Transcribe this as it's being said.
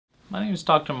My name is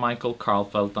Dr. Michael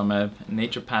Karlfeldt. I'm a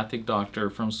naturopathic doctor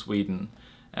from Sweden.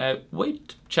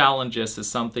 Weight challenges is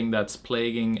something that's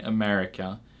plaguing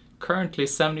America. Currently,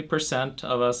 70%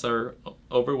 of us are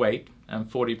overweight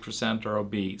and 40% are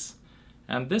obese.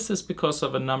 And this is because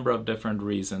of a number of different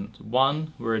reasons.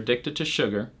 One, we're addicted to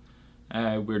sugar.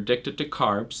 We're addicted to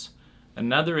carbs.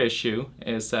 Another issue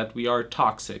is that we are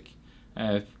toxic.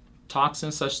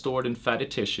 Toxins are stored in fatty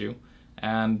tissue.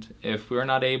 And if we're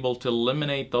not able to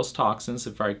eliminate those toxins,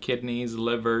 if our kidneys,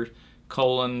 liver,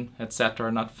 colon, etc.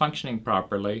 are not functioning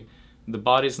properly, the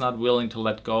body's not willing to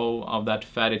let go of that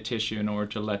fatty tissue in order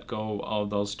to let go of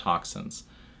those toxins.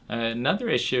 Another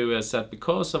issue is that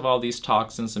because of all these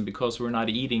toxins and because we're not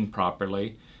eating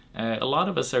properly, a lot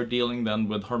of us are dealing then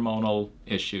with hormonal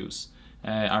issues.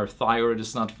 Our thyroid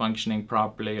is not functioning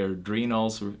properly, our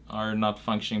adrenals are not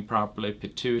functioning properly,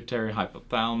 pituitary,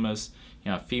 hypothalamus,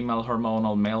 female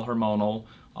hormonal, male hormonal,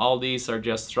 all these are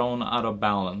just thrown out of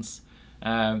balance.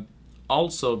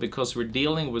 Also, because we're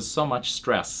dealing with so much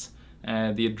stress,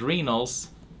 the adrenals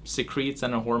secretes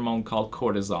a hormone called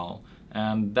cortisol.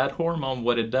 And that hormone,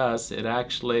 what it does, it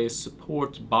actually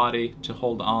supports body to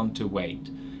hold on to weight.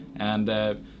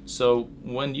 And so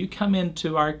when you come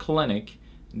into our clinic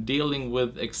dealing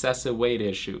with excessive weight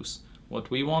issues, what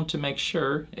we want to make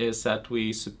sure is that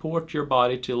we support your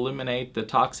body to eliminate the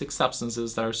toxic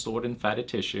substances that are stored in fatty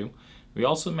tissue. We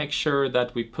also make sure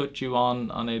that we put you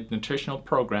on a nutritional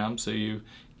program so you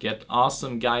get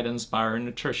awesome guidance by our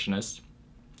nutritionist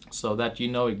so that you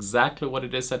know exactly what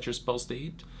it is that you're supposed to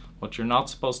eat, what you're not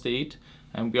supposed to eat.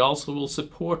 And we also will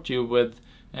support you with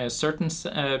certain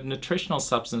nutritional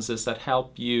substances that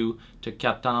help you to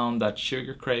cut down that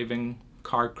sugar craving,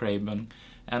 carb craving.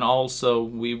 And also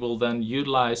we will then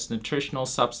utilize nutritional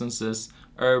substances,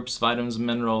 herbs, vitamins,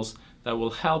 minerals that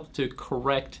will help to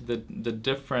correct the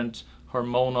different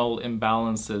hormonal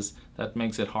imbalances that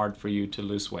makes it hard for you to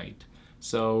lose weight.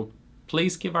 So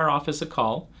please give our office a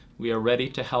call. We are ready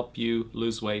to help you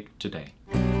lose weight today.